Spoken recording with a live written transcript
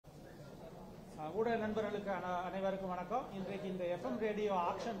ஊடக நண்பர்களுக்கு அனைவருக்கும் வணக்கம். இன்றைக்கு இந்த எஃப்எம் ரேடியோ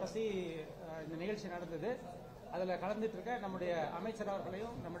ஆக்ஷன் பற்றி இந்த நிகழ்ச்சி நடந்தது. அதில் கலந்துட்டு இருக்க நம்முடைய அமைச்சர்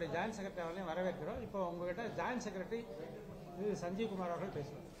அவர்களையும் நம்முடைய ஜாயின்ட் செக்ரட்டரி அவர்களையும் வரவேற்கிறோம். இப்போ உங்ககிட்ட ஜாயின்ட் செக்ரட்டரி சஞ்சீவ் குமார் அவர்கள்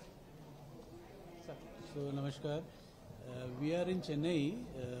பேசுவார். So, Namaskar. We are in Chennai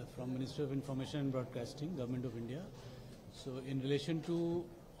from Ministry of Information and Broadcasting, Government of India. So, in relation to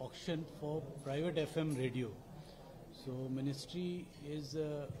auction for private FM radio. So, Ministry is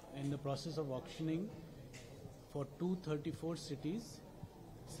in the process of auctioning for 234 cities,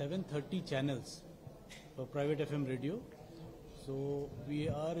 730 channels for private FM radio. So, we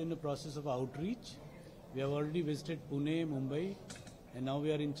are in the process of outreach. We have already visited Pune, Mumbai, and now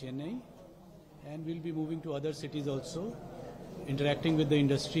we are in Chennai. And we'll be moving to other cities also, interacting with the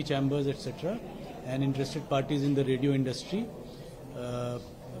industry chambers, etc., and interested parties in the radio industry,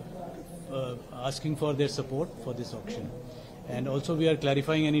 asking for their support for this auction. And also we are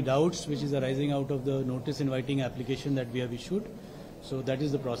clarifying any doubts which is arising out of the notice inviting application that we have issued. So that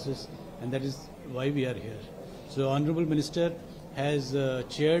is the process, and that is why we are here. So Honorable Minister has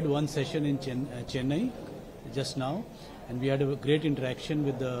chaired one session in Chennai just now, and we had a great interaction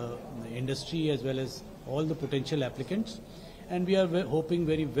with the industry as well as all the potential applicants, and we are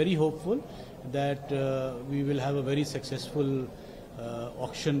very hopeful that we will have a very successful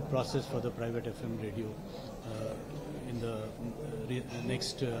auction process for the private FM radio in the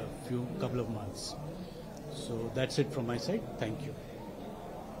next couple of months. So that's it from my side. Thank you.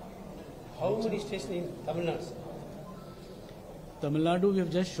 How many stations in Tamil Nadu? Tamil Nadu we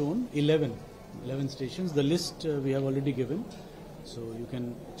have just shown 11 stations. The list we have already given, so you can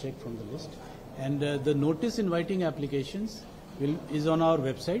check from the list. And the notice inviting applications is on our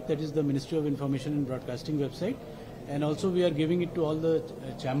website, that is the Ministry of Information and Broadcasting website. And also we are giving it to all the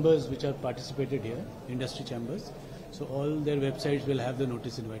chambers which are participated here, industry chambers. So all their websites will have the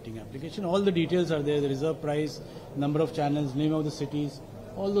notice inviting application. All the details are there, the reserve price, number of channels, name of the cities,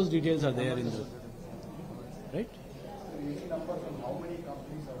 all those details are there in the, right?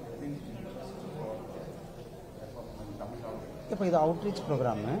 இப்போ இது outreach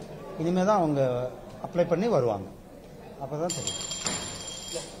program இனிமேல் தான் அவங்க apply பண்ணி வருவாங்க. அப்போ தான் தெரியும்.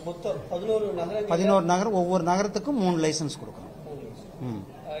 மொத்தம் 11 நகரம், ஒவ்வொரு நகரத்துக்கும் 3 லைசன்ஸ் கொடுக்கணும்.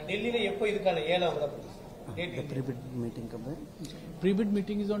 டெல்லியில எப்போ இதுக்கான ஏலம் Pre-bid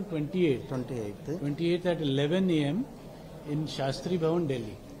meeting is on 28th at 11 a.m. in Shastri Bhavan,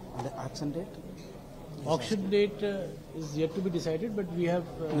 Delhi. And the auction date is yet to be decided, but we have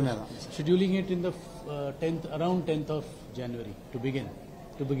scheduling it in the 10th, around 10th of January to begin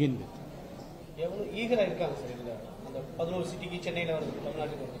with. எவ்வளவு ஈகரா இருக்காங்க sir இந்த அந்த 11 சிட்டிக்கு சென்னையில வந்து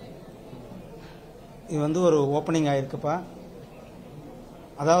தமிழ்நாட்டுக்கு வந்து இது வந்து ஒரு ஓப்பனிங் ஆயிருக்குப்பா.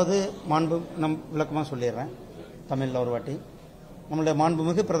 அதாவது விளக்கமாக சொல்லிடுறேன் தமிழில் ஒரு வாட்டி. நம்மளுடைய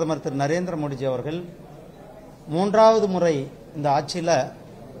மாண்புமிகு பிரதமர் திரு நரேந்திர மோடிஜி அவர்கள் 3வது முறை இந்த ஆட்சியில்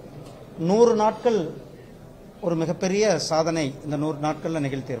 100 நாட்கள் ஒரு மிகப்பெரிய சாதனை இந்த 100 நாட்களில்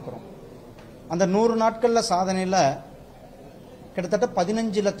நிகழ்த்தி இருக்கிறோம். அந்த 100 நாட்களில் சாதனையில் கிட்டத்தட்ட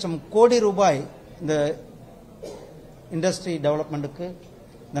 15 லட்சம் கோடி ரூபாய் இந்த இண்டஸ்ட்ரி டெவலப்மெண்ட்டுக்கு,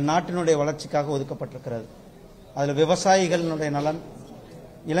 இந்த நாட்டினுடைய வளர்ச்சிக்காக ஒதுக்கப்பட்டிருக்கிறது. அதில் விவசாயிகளினுடைய நலன்,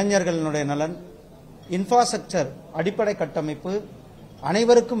 இளைஞர்களினுடைய நலன், இன்ஃப்ராஸ்ட்ரக்சர் அடிப்படை கட்டமைப்பு,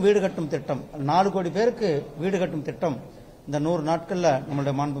 அனைவருக்கும் வீடு கட்டும் திட்டம், 4 கோடி பேருக்கு வீடு கட்டும் திட்டம் இந்த 100 நாட்களில்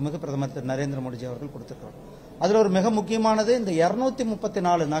நம்மளுடைய மாண்புமிகு பிரதமர் திரு நரேந்திர மோடிஜி அவர்கள் கொடுத்திருக்கிறார். அதில் ஒரு மிக முக்கியமானது இந்த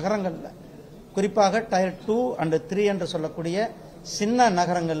 234 நகரங்களில், குறிப்பாக டயர் 2 and 3 என்று சொல்லக்கூடிய சின்ன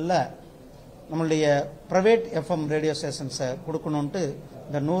நகரங்களில் நம்மளுடைய பிரைவேட் எஃப்எம் ரேடியோ ஸ்டேஷன்ஸை கொடுக்கணும்ட்டு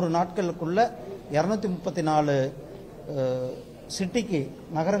இந்த 100 நாட்களுக்குள்ள 234 சிட்டிக்கு,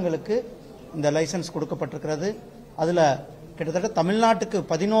 நகரங்களுக்கு இந்த லைசன்ஸ் கொடுக்கப்பட்டிருக்கிறது. அதில் கிட்டத்தட்ட தமிழ்நாட்டுக்கு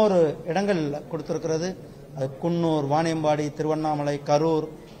 11 இடங்கள் கொடுத்திருக்கிறது. அது குன்னூர், வாணியம்பாடி, திருவண்ணாமலை, கரூர்,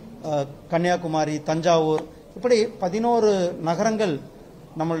 கன்னியாகுமரி, தஞ்சாவூர், இப்படி 11 நகரங்கள்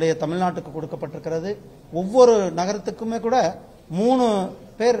நம்மளுடைய தமிழ்நாட்டுக்கு கொடுக்கப்பட்டிருக்கிறது. ஒவ்வொரு நகரத்துக்குமே கூட 3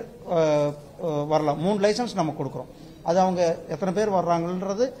 பேர் வரலாம். 3 லைசன்ஸ் நம்ம கொடுக்குறோம். அது அவங்க எத்தனை பேர்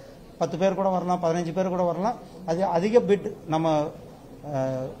வர்றாங்கன்றது 10 பேர் கூட வரலாம், 15 பேர் கூட வரலாம். அது அதிக பிட் நம்ம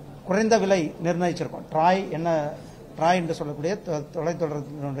குறைந்த விலை நிர்ணயிச்சிருக்கோம். ட்ராய் என்று சொல்லக்கூடிய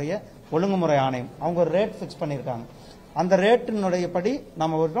தொலைத்தொடர்புடைய ஒழுங்குமுறை ஆணையம் அவங்க ஒரு ரேட் ஃபிக்ஸ் பண்ணியிருக்காங்க. அந்த ரேட்டினுடைய படி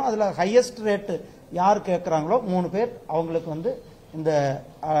நம்ம வருவோம். அதில் ஹையஸ்ட் ரேட்டு யார் கேட்குறாங்களோ 3 பேர் அவங்களுக்கு வந்து இந்த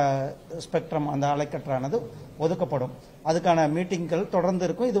ஸ்பெக்ட்ரம், அந்த அலைக்கற்றானது ஒதுக்கப்படும். அதுக்கான மீட்டிங்கள் தொடர்ந்து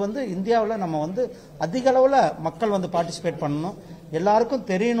இருக்கும். இது வந்து இந்தியாவில் நம்ம வந்து அதிக அளவில் மக்கள் வந்து பார்ட்டிசிபேட் பண்ணணும், எல்லாருக்கும்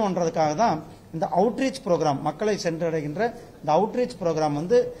தெரியணுன்றதுக்காக தான் இந்த அவுட்ரீச் ப்ரோக்ராம், மக்களை சென்றடைகின்ற இந்த அவுட்ரீச் ப்ரோக்ராம்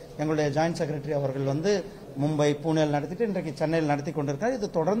வந்து எங்களுடைய ஜாயின்ட் செக்ரட்டரி அவர்கள் வந்து மும்பை, பூனேல் நடத்திட்டு இன்றைக்கு சென்னையில் நடத்தி கொண்டிருக்காரு. இது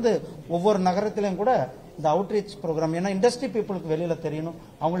தொடர்ந்து ஒவ்வொரு நகரத்திலையும் கூட இந்த அவுட்ரீச் ப்ரோக்ராம், ஏன்னா இண்டஸ்ட்ரி பீப்புளுக்கு வெளியில தெரியணும்,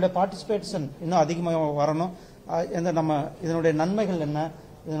 அவங்களுடைய பார்ட்டிசிபேஷன் இன்னும் அதிகமாக வரணும். நம்ம இதனுடைய நன்மைகள் என்ன,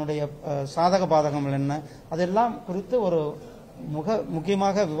 இதனுடைய சாதக பாதகங்கள் என்ன, அதெல்லாம் குறித்து ஒரு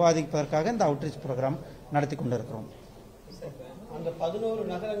முக்கியமாக விவாதிப்பதற்காக இந்த அவுட்ரீச் ப்ரோக்ராம் நடத்தி கொண்டிருக்கிறோம். அந்த 11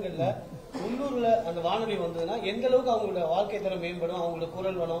 நகரங்கள்ல உள்ளூர்ல அந்த வானொலி வந்ததுன்னா எந்த அளவுக்கு அவங்களோட வாழ்க்கை தரம் மேம்படும், அவங்களோட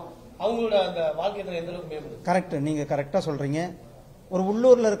குரல் வளம், அவங்களோட அந்த வாழ்க்கை தரம் எந்த அளவுக்கு மேம்படும்? கரெக்ட், நீங்க கரெக்டா சொல்றீங்க. ஒரு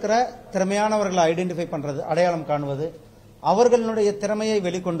உள்ளூர்ல இருக்கிற திறமையானவர்களை ஐடென்டிஃபை பண்றது, அடையாளம் காணுவது, அவர்களுடைய திறமையை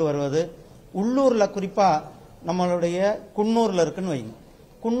வெளிக்கொண்டு வருவது. உள்ளூர்ல குறிப்பா நம்மளுடைய குன்னூர்ல இருக்குன்னு வைங்க,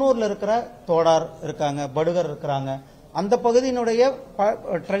 குன்னூர்ல இருக்கிற தோடார் இருக்காங்க, படுகர் இருக்கிறாங்க, அந்த பகுதியினுடைய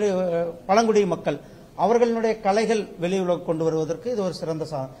பழங்குடி மக்கள், அவர்களுடைய கலைகள் வெளியுலக கொண்டு வருவதற்கு இது ஒரு சிறந்த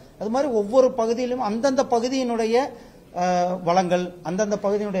சாதனம். அது மாதிரி ஒவ்வொரு பகுதியிலும் அந்தந்த பகுதியினுடைய வளங்கள், அந்தந்த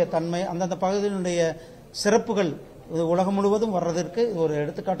பகுதியினுடைய தன்மை, அந்தந்த பகுதியினுடைய சிறப்புகள் உலகம் முழுவதும் வர்றதற்கு இது ஒரு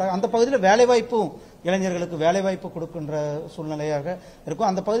எடுத்துக்காட்டாக. அந்த பகுதியில் வேலைவாய்ப்பும் இளைஞர்களுக்கு வேலைவாய்ப்பு கொடுக்கின்ற சூழ்நிலையாக இருக்கும்.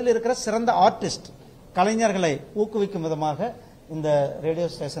 அந்த பகுதியில் இருக்கிற சிறந்த ஆர்டிஸ்ட் கலைஞர்களை ஊக்குவிக்கும் விதமாக இந்த ரேடியோ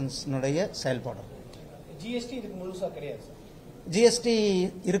ஸ்டேஷன்ஸினுடைய செயல்பாடு. ஜிஎஸ்டி இதுக்கு முழுசா கிடையாது சார்? ஜிஎஸ்டி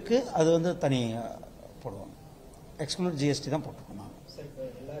இருக்கு, அது தனி போடுவாங்க, எக்ஸ்க்ளூட் ஜிஎஸ்டி தான் போட்டுருக்கோம். சார் இப்போ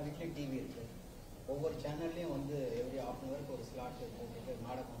எல்லா வீட்லேயும் டிவி இருக்கு, ஒவ்வொரு சேனல்லையும் எவ்ரி ஹாஃப் அன் ஹவருக்கு ஒரு ஸ்லாட் போட்டுட்டு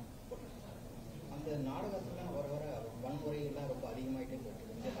நாடகம் போட்டுருக்காங்க. அந்த நாடகத்துலாம் வர வர வன்முறைகள்லாம் ரொம்ப அதிகமாகிட்டே போயிட்டு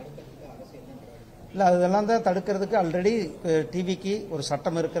இதை தடுக்கிறதுக்கு அரசு என்ன நடவடிக்கை? இல்லை, அதெல்லாம் தான் தடுக்கிறதுக்கு ஆல்ரெடி டிவிக்கு ஒரு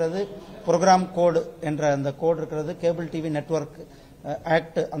சட்டம் இருக்கிறது, ப்ரோக்ராம் கோடு என்ற அந்த கோடு இருக்கிறது, கேபிள் டிவி நெட்வொர்க்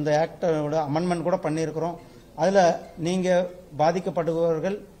ஆக்ட், அந்த ஆக்டோட அமெண்ட்மெண்ட் கூட பண்ணியிருக்கிறோம். அதில் நீங்கள்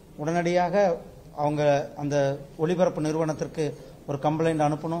பாதிக்கப்படுபவர்கள் உடனடியாக அவங்க அந்த ஒளிபரப்பு நிறுவனத்திற்கு ஒரு கம்ப்ளைண்ட்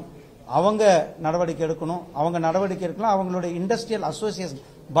அனுப்பணும், அவங்க நடவடிக்கை எடுக்கணும். அவங்க நடவடிக்கை எடுக்கலாம். அவங்களுடைய இண்டஸ்ட்ரியல் அசோசியேஷன்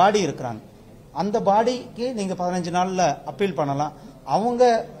பாடி இருக்கிறாங்க, அந்த பாடிக்கு நீங்கள் 15 நாளில் அப்பீல் பண்ணலாம். அவங்க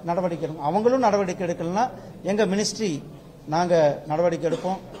நடவடிக்கை எடுக்கணும். அவங்களும் நடவடிக்கை எடுக்கலன்னா எங்கள் மினிஸ்ட்ரி நாங்கள் நடவடிக்கை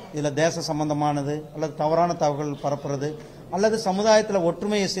எடுப்போம். இதில் தேச சம்பந்தமானது அல்லது தவறான தகவல் பரப்புறது அல்லது சமுதாயத்தில்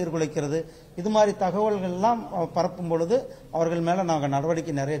ஒற்றுமையை சீர்குலைக்கிறது, இது மாதிரி தகவல்கள் எல்லாம் பரப்பும் பொழுது அவர்கள் மேல நாங்கள்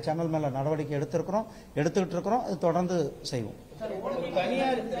நடவடிக்கை, நிறைய சேனல் மேல நடவடிக்கை எடுத்துக்கிட்டு இருக்கிறோம். இது தொடர்ந்து செய்வோம்.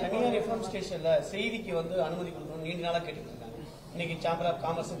 தனியார் எஃப்எம் ஸ்டேஷன்ல செய்திக்கு அனுமதி கொடுக்கணும் நீண்ட நாளா கேட்டுட்டு இருக்காங்க. இன்னைக்கு சேம்பர் ஆஃப்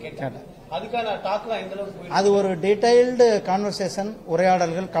காமர்ஸ் கேட்டாங்க. அதுக்கான டாக்லாம் எந்த அளவுக்கு? அது ஒரு டீடைல்டு கான்வர்சேஷன்,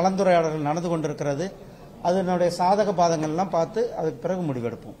 உரையாடல்கள், கலந்துரையாடல்கள் நடந்து கொண்டிருக்கிறது. அதனுடைய சாதக பாதங்கள்லாம் பார்த்து அதுக்கு பிறகு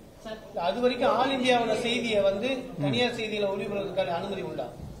முடிவெடுப்போம். அது வரைக்கும் ஆல் இந்தியாவோட செய்தியை தனியார் செய்தியில ஒளிபரப்புவதற்கான அனுமதி உண்டா?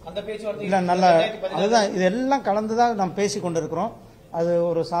 அந்த பேச்சுவார்த்தை இல்ல, நல்ல அதுதான், இதெல்லாம் கலந்துதான் நாம் பேசி கொண்டிருக்கிறோம். அது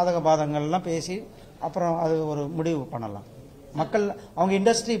ஒரு சாதக பாதங்கள்லாம் பேசி அப்புறம் அது ஒரு முடிவு பண்ணலாம். மக்கள் அவங்க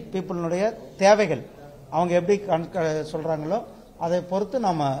இண்டஸ்ட்ரி பீப்புளுடைய தேவைகள் அவங்க எப்படி சொல்றாங்களோ அதை பொறுத்து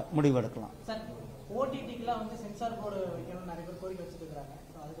நாம முடிவு எடுக்கலாம்.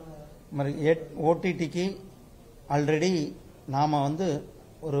 ஓடிடிக்கு ஆல்ரெடி நாம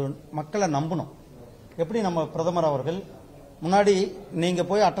ஒரு மக்களை நம்பணும். எப்படி நம்ம பிரதமர் அவர்கள் முன்னாடி நீங்க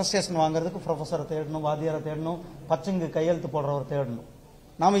போய் அட்டஸ்டேஷன் வாங்குறதுக்கு ப்ரொஃபஸரை தேடணும், வாத்தியாரை தேடணும், பச்சைங்க கையெழுத்து போடுறவர் தேடணும்.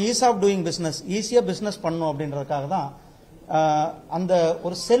 நாம ஈஸ் ஆஃப் டூயிங் பிசினஸ், ஈஸியா பிசினஸ் பண்ணணும் அப்படின்றதுக்காக தான் அந்த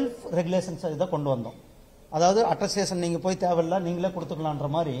ஒரு செல்ஃப் ரெகுலேஷன்ஸ் இதை கொண்டு வந்தோம். அதாவது அட்டஸ்டேஷன் நீங்க போய் தேவையில்ல, நீங்களே கொடுத்துக்கலான்ற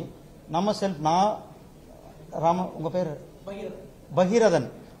மாதிரி நம்ம செல்ஃப். நான் உங்க பேரு பகீரதன்,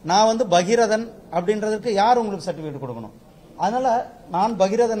 நான் பகீரதன் அப்படின்றதுக்கு யார் உங்களுக்கு சர்டிபிகேட் கொடுக்கணும்? அதனால நான்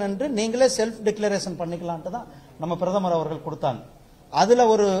பகீரதன் என்று நீங்களே செல்ஃப் டிக்ளரேஷன் பண்ணிக்கலான்ட்டு தான் நம்ம பிரதமர் அவர்கள் கொடுத்தாங்க. அதுல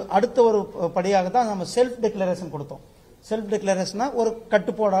ஒரு அடுத்த ஒரு படியாக தான் நம்ம செல்ஃப் டிக்ளரேஷன் கொடுத்தோம். செல்ஃப் டிக்ளரேஷனா ஒரு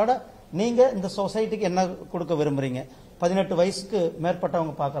கட்டுப்பாடோட நீங்க இந்த சொசைட்டிக்கு என்ன கொடுக்க விரும்புறீங்க. 18 வயசுக்கு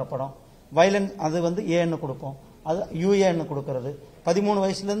மேற்பட்டவங்க பார்க்குற படம் வயலன்ஸ் அது ஏன்னு கொடுப்போம், அது யூஏன்னு கொடுக்கறது. 13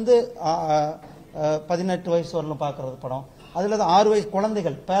 வயசுலேருந்து 18 வயசு வரலும் பார்க்கறது படம். அதுல 6 வயசு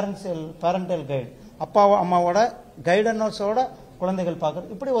குழந்தைகள் பேரண்டல் கைடு, அப்பா அம்மாவோட கைடன்ஸோட குழந்தைகள்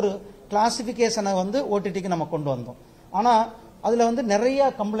பார்க்கறது. இப்படி ஒரு கிளாசிபிகேஷனை ஓடிடிக்கு நம்ம கொண்டு வந்தோம். ஆனா அதுல நிறைய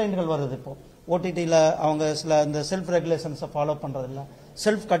கம்ப்ளைண்ட்கள் வருது. இப்போ ஓடிடியில் அவங்க சில இந்த செல்ஃப் ரெகுலேஷன்ஸை ஃபாலோ பண்றதில்ல,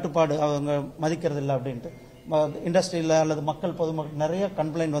 செல்ஃப் கட்டுப்பாடு அவங்க மதிக்கிறது இல்லை அப்படின்ட்டு இண்டஸ்ட்ரியில் அல்லது மக்கள் பொதுமக்கள் நிறைய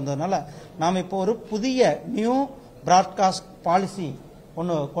கம்ப்ளைண்ட் வந்ததுனால நாம் இப்போ ஒரு புதிய நியூ பிராட்காஸ்ட் பாலிசி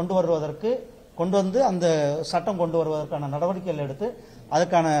ஒன்று கொண்டு வந்து அந்த சட்டம் கொண்டு வருவதற்கான நடவடிக்கைகள் எடுத்து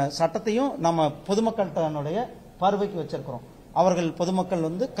அதுக்கான சட்டத்தையும் நம்ம பொதுமக்கள்கிட்டனுடைய பார்வைக்கு வச்சிருக்கிறோம். அவர்கள் பொதுமக்கள்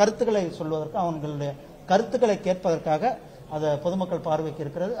கருத்துக்களை சொல்வதற்கு, அவங்களுடைய கருத்துக்களை கேட்பதற்காக அதை பொதுமக்கள் பார்வைக்கு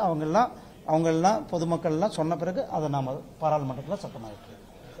இருக்கிறது. அவங்கெல்லாம் பொதுமக்கள்லாம் சொன்ன பிறகு அதை நாம பாராளுமன்றத்தில் சட்டமாயிருக்கு.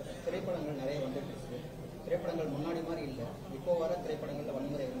 திரைப்படங்கள் நிறைய வந்துட்டு இருக்கு. திரைப்படங்கள் முன்னாடி மாதிரி இல்லை. இப்போ வர திரைப்படங்கள்ல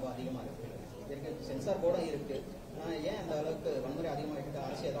வன்முறை ரொம்ப அதிகமாக இருக்கு. சென்சார் போர்டும் இருக்கு. ஏன் அந்த அளவுக்கு வன்முறை அதிகமாக இருக்கு?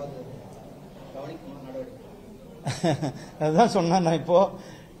 அரசு ஏதாவது கவனிக்குமா நடவடிக்கை? அதுதான் சொன்னேன். இப்போ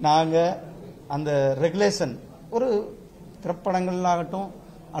நாங்கள் அந்த ரெகுலேஷன் ஒரு திரைப்படங்களாகட்டும்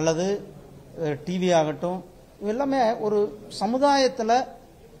அல்லது டிவி ஆகட்டும் எல்லாமே ஒரு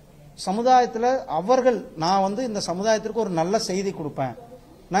சமுதாயத்தில் அவர்கள் நான் வந்து இந்த சமுதாயத்திற்கு ஒரு நல்ல செய்தி கொடுப்பேன்,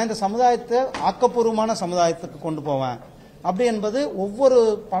 நான் இந்த சமுதாயத்தை ஆக்கப்பூர்வமான சமுதாயத்துக்கு கொண்டு போவேன் அப்படி என்பது ஒவ்வொரு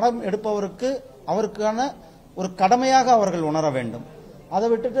படம் எடுப்பவருக்கு அவருக்கான ஒரு கடமையாக அவர்கள் உணர வேண்டும். அதை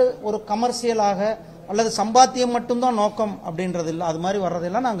விட்டுட்டு ஒரு கமர்ஷியலாக அல்லது சம்பாத்தியம் மட்டும்தான் நோக்கம் அப்படின்றது இல்லை. அது மாதிரி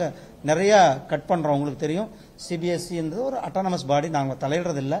வர்றதெல்லாம் நாங்கள் நிறைய கட் பண்ணுறோம். உங்களுக்கு தெரியும், சிபிஎஸ்சின்றது ஒரு அட்டானமஸ் பாடி, நாங்கள்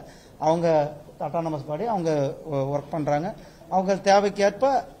தலையிடுறதில்லை. அவங்க அட்டானமஸ் பாடி, அவங்க ஒர்க் பண்ணுறாங்க. அவங்க தேவைக்கேற்ப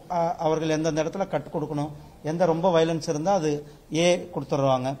அவர்கள் எந்தெந்த இடத்துல கட் கொடுக்கணும், எந்த ரொம்ப வயலன்ஸ் இருந்தால் அது ஏ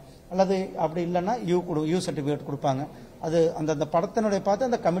கொடுத்துட்றாங்க, அல்லது அப்படி இல்லைன்னா யூ சர்டிஃபிகேட் கொடுப்பாங்க. அது அந்த படத்தினுடைய பார்த்து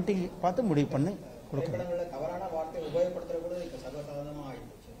அந்த கமிட்டி பார்த்து முடிவு பண்ணி கொடுக்குறோம். தவறான வார்த்தை உபயோகப்படுத்துறது கூட இப்போ சர்வசாதாரணமாக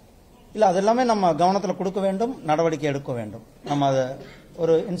ஆயிடுச்சு. இல்லை, அது எல்லாமே நம்ம கவனத்தில் கொடுக்க வேண்டும், நடவடிக்கை எடுக்க வேண்டும். நம்ம அதை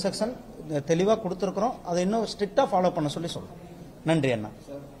ஒரு இன்ஸ்ட்ரக்ஷன் தெளிவாக கொடுத்துருக்குறோம், அதை இன்னும் ஸ்ட்ரிக்டாக ஃபாலோ பண்ண சொல்லி சொல்கிறோம். நன்றி அண்ணா.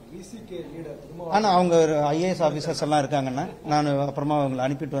 அண்ணா அவங்க ஒரு ஐஏஎஸ் ஆஃபீஸர்ஸ் எல்லாம் இருக்காங்கண்ணா, நான் அப்புறமா அவங்களை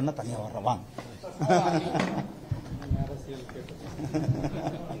அனுப்பிட்டு வரேன்னா தனியாக வர்றேன் வாங்க.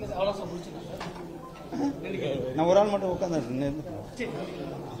 நான் ஒரு ஆள் மட்டும் உட்காந்துக்குவேன்.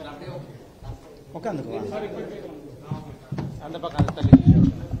 அந்த பக்கம் தள்ளி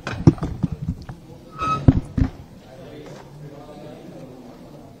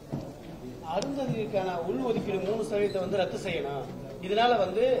அருந்ததிக்கான உள்ஒதுக்கீடு 3% வந்து ரத்து செய்யணும். இதனால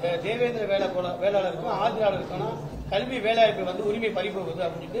வந்து தேவேந்திர வேளாளருக்கும் ஆதிராளருக்கான கல்வி வேலைவாய்ப்பு வந்து உரிமை பறிபோகுது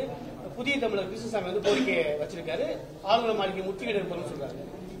அப்படின்னு புதிய தமிழர் கிருஷ்ணசாமி வந்து கோரிக்கை வச்சிருக்காரு. ஆளுநர் மாளிகை முற்றுகையிட இருப்போம்னு சொல்றாரு.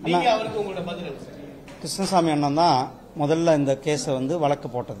 நீங்க அவருக்கு உங்களோட பதில்? கிருஷ்ணசாமி அண்ணன் தான் முதல்ல இந்த கேஸை வந்து வழக்கு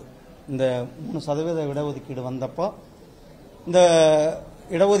போட்டது. இந்த 3% இடஒதுக்கீடு வந்தப்போ இந்த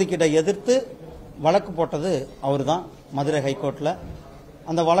இடஒதுக்கீட்டை எதிர்த்து வழக்கு போட்டது அவர் தான் மதுரை ஹைகோர்ட்டில்.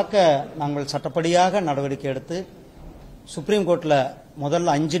 அந்த வழக்கை நாங்கள் சட்டப்படியாக நடவடிக்கை எடுத்து சுப்ரீம் கோர்ட்டில்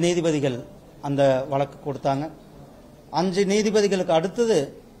முதல்ல 5 நீதிபதிகள் அந்த வழக்கு கொடுத்தாங்க. 5 நீதிபதிகளுக்கு அடுத்தது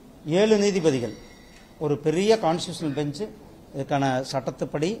 7 நீதிபதிகள், ஒரு பெரிய கான்ஸ்டியூஷனல் பெஞ்சு இதுக்கான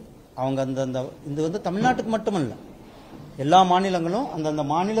சட்டத்துப்படி அவங்க அந்தந்த இது வந்து தமிழ்நாட்டுக்கு மட்டுமல்ல எல்லா மாநிலங்களும் அந்தந்த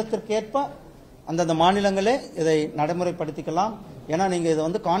மாநிலத்திற்கேற்ப அந்தந்த மாநிலங்களே இதை நடைமுறைப்படுத்திக்கலாம். ஏன்னா நீங்கள் இதை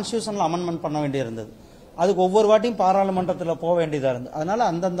வந்து கான்ஸ்டியூஷனில் அமெண்ட்மெண்ட் பண்ண வேண்டியிருந்தது, அதுக்கு ஒவ்வொரு வாட்டியும் பாராளுமன்றத்தில் போக வேண்டியதாக இருந்தது. அதனால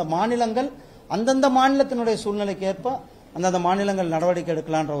அந்தந்த மாநிலங்கள் அந்தந்த மாநிலத்தினுடைய சூழ்நிலைக்கு ஏற்ப அந்தந்த மாநிலங்கள் நடவடிக்கை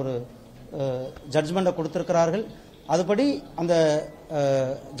எடுக்கலான்ற ஒரு ஜட்ஜ்மெண்ட்டை கொடுத்திருக்கிறார்கள். அதுபடி அந்த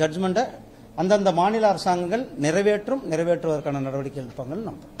ஜட்ஜ்மெண்ட்டை அந்தந்த மாநில அரசாங்கங்கள் நிறைவேற்றுவதற்கான நடவடிக்கை எடுப்பாங்கன்னு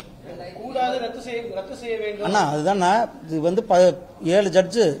நம்புறோம். அண்ணா அதுதான் இது வந்து 7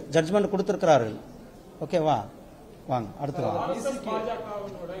 ஜட்ஜ்மெண்ட் கொடுத்திருக்கிறார்கள். ஓகேவா, வாங்க அடுத்து வாங்க.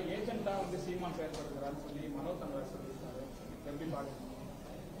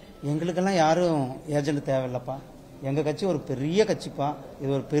 எங்களுக்கெல்லாம் யாரும் ஏஜென்ட் தேவையில்லப்பா. எங்கள் கட்சி ஒரு பெரிய கட்சிப்பா,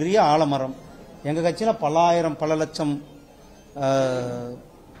 இது ஒரு பெரிய ஆலமரம். எங்கள் கட்சியில் பல லட்சம்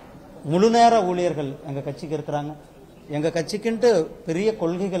முழு நேர ஊழியர்கள் எங்கள் கட்சிக்கு இருக்கிறாங்க. எங்கள் கட்சிக்குன்ட்டு பெரிய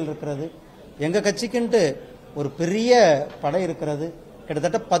கொள்கைகள் இருக்கிறது. எங்கள் கட்சிக்குன்ட்டு ஒரு பெரிய படை இருக்கிறது.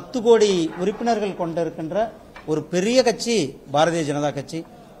 கிட்டத்தட்ட 10 கோடி உறுப்பினர்கள் கொண்டிருக்கின்ற ஒரு பெரிய கட்சி பாரதிய ஜனதா கட்சி.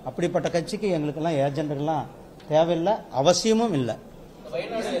 அப்படிப்பட்ட கட்சிக்கு எங்களுக்கெல்லாம் ஏஜென்ட்டுகள்லாம் தேவையில்லை, அவசியமும் இல்லை.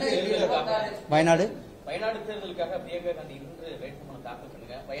 வயநாடு தேர்தலுக்காக பிரியங்கா காந்தி இன்று வேட்புமனு தாக்கல்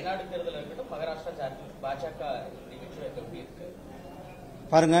பண்ணுங்க. வயநாடு தேர்தல் இருக்கட்டும், மகாராஷ்டிரா, ஜார்க்கண்ட், பாஜக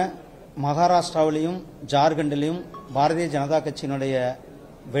பாருங்க, மகாராஷ்டிராவிலையும் ஜார்க்கண்டிலையும் பாரதிய ஜனதா கட்சியினுடைய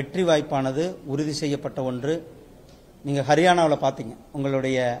வெற்றி வாய்ப்பானது உறுதி செய்யப்பட்ட ஒன்று. நீங்கள் ஹரியானாவில் பார்த்தீங்க,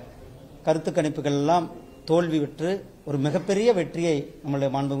 உங்களுடைய கருத்து கணிப்புகள் எல்லாம் தோல்வி பெற்று ஒரு மிகப்பெரிய வெற்றியை நம்முடைய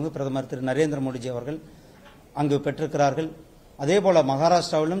மாண்புமிகு பிரதமர் திரு நரேந்திர மோடிஜி அவர்கள் அங்கு பெற்றிருக்கிறார்கள். அதே போல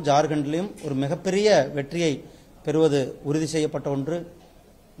மகாராஷ்டிராவிலும் ஜார்க்கண்டிலும் ஒரு மிகப்பெரிய வெற்றியை பெறுவது உறுதி செய்யப்பட்ட ஒன்று.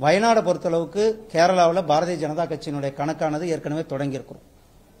 வயநாடை பொறுத்தளவுக்கு கேரளாவில் பாரதிய ஜனதா கட்சியினுடைய கணக்கானது ஏற்கனவே தொடங்கியிருக்கிறோம்.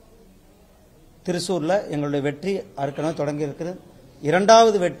 திருச்சூர்ல எங்களுடைய வெற்றி ஏற்கனவே தொடங்கி இருக்கிறது.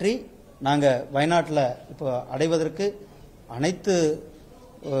 2வது வெற்றி நாங்கள் வயநாட்டில் இப்போ அடைவதற்கு அனைத்து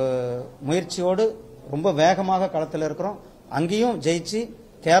முயற்சியோடு ரொம்ப வேகமாக களத்தில் இருக்கிறோம். அங்கேயும் ஜெயிச்சு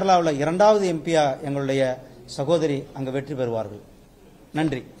கேரளாவில் 2வது எம்பியா எங்களுடைய சகோதரி அங்கு வெற்றி பெறுவார்கள்.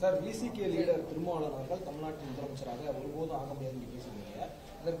 நன்றி சார். விசிகே லீடர் திருமாவளவன் அவர்கள் தமிழ்நாட்டின் முதலமைச்சராக ஒருபோதும் ஆக முடியாது பேசுறீங்க.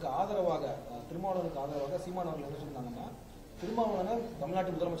 அதற்கு ஆதரவாக திருமாவளவனுக்கு ஆதரவாக சீமான் அவர்கள் என்ன சொன்னாங்கன்னா, திருமாவளவன்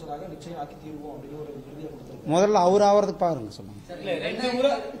தமிழ்நாட்டு முதலமைச்சராக நிச்சயம் ஆக்கி தீர்வோம் அப்படின்னு ஒரு உறுதியை கொடுத்திருக்காங்க. முதல்ல அவர் ஆவறதுக்கு பாருங்க சொல்லுங்க.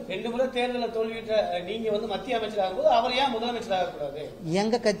 2 முறை தேர்தலில் தோல்வியுற்ற நீங்க வந்து மத்திய அமைச்சராகும் போது அவர் ஏன் முதலமைச்சராக கூடாது?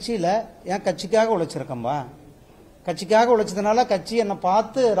 எங்க கட்சியில என் கட்சிக்காக உழைச்சிருக்கம்பா. கட்சிக்காக உழைச்சதுனால கட்சி என்னை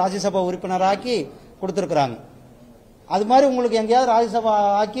பார்த்து ராஜ்யசபா உறுப்பினராக்கி கொடுத்துருக்குறாங்க. அது மாதிரி உங்களுக்கு எங்கேயாவது ராஜ்யசபா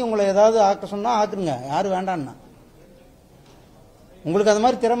ஆக்கி உங்களை ஏதாவது ஆக்க சொன்னா ஆக்குங்க, யாரும் வேண்டான்னா. உங்களுக்கு அது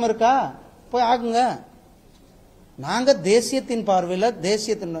மாதிரி திறமை இருக்கா, போய் ஆக்குங்க. நாங்க தேசியத்தின் பார்வையில்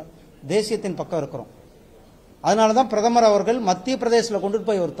தேசியத்தின் பக்கம் இருக்கிறோம். அதனாலதான் பிரதமர் அவர்கள் மத்திய பிரதேசத்தில் கொண்டு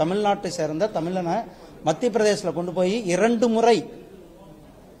போய், ஒரு தமிழ்நாட்டை சேர்ந்த தமிழனை மத்திய பிரதேசத்தில் கொண்டு போய் 2 முறை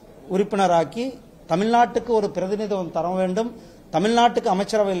உறுப்பினராக்கி தமிழ்நாட்டுக்கு ஒரு பிரதிநிதித்துவம் தர வேண்டும், தமிழ்நாட்டுக்கு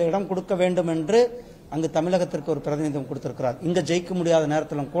அமைச்சரவையில் இடம் கொடுக்க வேண்டும் என்று அங்கு தமிழகத்திற்கு ஒரு பிரதிநிதித்துவம் கொடுத்திருக்கிறார். இங்க ஜெயிக்க முடியாத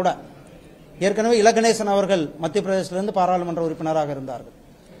நேரத்திலும் கூட. ஏற்கனவே இலகணேசன் அவர்கள் மத்திய பிரதேசத்திலிருந்து பாராளுமன்ற உறுப்பினராக இருந்தார்கள்.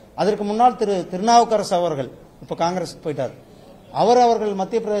 அதற்கு முன்னால் திருநாவுக்கரசு அவர்கள் இப்ப காங்கிரஸுக்கு போயிட்டார். அவர்கள்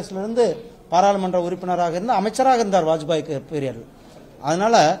மத்திய பிரதேசத்திலிருந்து பாராளுமன்ற உறுப்பினராக இருந்து அமைச்சராக இருந்தார் வாஜ்பாய்க்கு பீரியட்.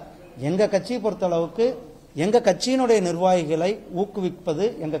 அதனால எங்க கட்சியை பொறுத்தளவுக்கு எங்க கட்சியினுடைய நிர்வாகிகளை ஊக்குவிப்பது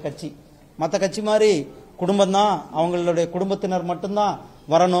எங்க கட்சி. மற்ற கட்சி மாதிரி குடும்பம் தான், அவங்களுடைய குடும்பத்தினர் மட்டும்தான்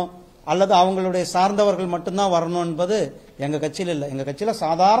வரணும் அல்லது அவங்களுடைய சார்ந்தவர்கள் மட்டும்தான் வரணும் என்பது எங்க கட்சியில் இல்லை. எங்க கட்சியில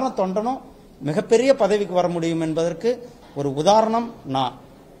சாதாரண தொண்டனும் மிகப்பெரிய பதவிக்கு வர முடியும் என்பதற்கு ஒரு உதாரணம் நான்.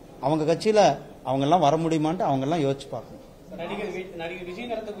 அவங்க கட்சியில அவங்க எல்லாம் வர முடியுமான்ட்டு அவங்க எல்லாம் யோசிச்சு பார்க்கணும். நடிகர்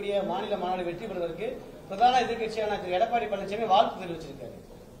விஜய் நடத்தக்கூடிய மாநில மாநாடு வெற்றி பெறுவதற்கு பிரதான எதிர்கட்சியான திரு எடப்பாடி பழனிசாமி வாழ்த்து தெரிவிச்சிருக்காரு.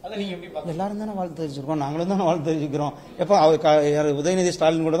 அதை நீங்க எப்படி பாருங்க? எல்லாரும் தானே வாழ்த்து தெரிவிச்சிருக்கோம், நாங்களும் தானே வாழ்த்து தெரிவிக்கிறோம். எப்போ உதயநிதி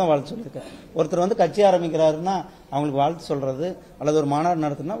ஸ்டாலின் கூட தான் வாழ்த்து சொல்லியிருக்காரு. ஒருத்தர் கட்சி ஆரம்பிக்கிறாருன்னா அவங்களுக்கு வாழ்த்து சொல்றது அல்லது ஒரு மாநாடு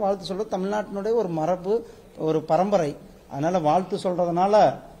நடத்துனா வாழ்த்து சொல்றது தமிழ்நாட்டினுடைய ஒரு மரபு, ஒரு பரம்பரை. அதனால வாழ்த்து சொல்றதுனால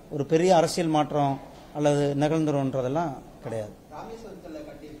ஒரு பெரிய அரசியல் மாற்றம் அல்லது நிகழ்ந்துரும்ன்றதெல்லாம் கிடையாது. ராமேஸ்வரத்தில்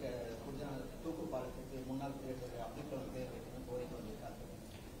கட்டியிருக்க தூக்கு பாலத்துக்கு முன்னாள்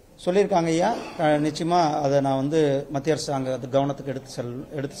சொல்லியிருக்காங்க ஐயா. நிச்சயமா அதை நான் மத்திய அரசாங்க கவனத்துக்கு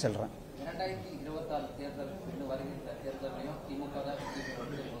எடுத்து செல்றேன். 2024 தேர்தல் வருகின்ற தேர்தலையும்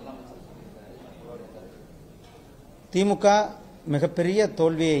திமுக மிகப்பெரிய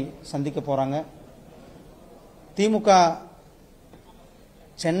தோல்வியை சந்திக்க போறாங்க. திமுக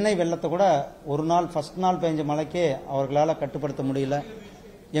சென்னை வெள்ளத்தை கூட ஒரு நாள் ஃபர்ஸ்ட் நாள் பெஞ்ச மழைக்கே அவர்களால் கட்டுப்படுத்த முடியல.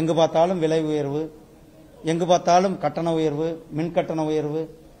 எங்கு பார்த்தாலும் விலை உயர்வு, எங்கு பார்த்தாலும் கட்டண உயர்வு, மின் கட்டண உயர்வு,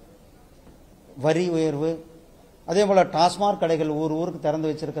 வரி உயர்வு, அதே போல டாஸ்மாக் கடைகள் ஊருக்கு திறந்து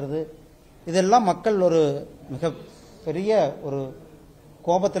வச்சிருக்கிறது. இதெல்லாம் மக்கள் ஒரு மிக பெரிய ஒரு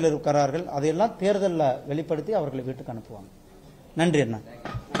கோபத்தில் இருக்கிறார்கள். அதையெல்லாம் தேர்தலில் வெளிப்படுத்தி அவர்களை வீட்டுக்கு அனுப்புவாங்க. நன்றி அண்ணா.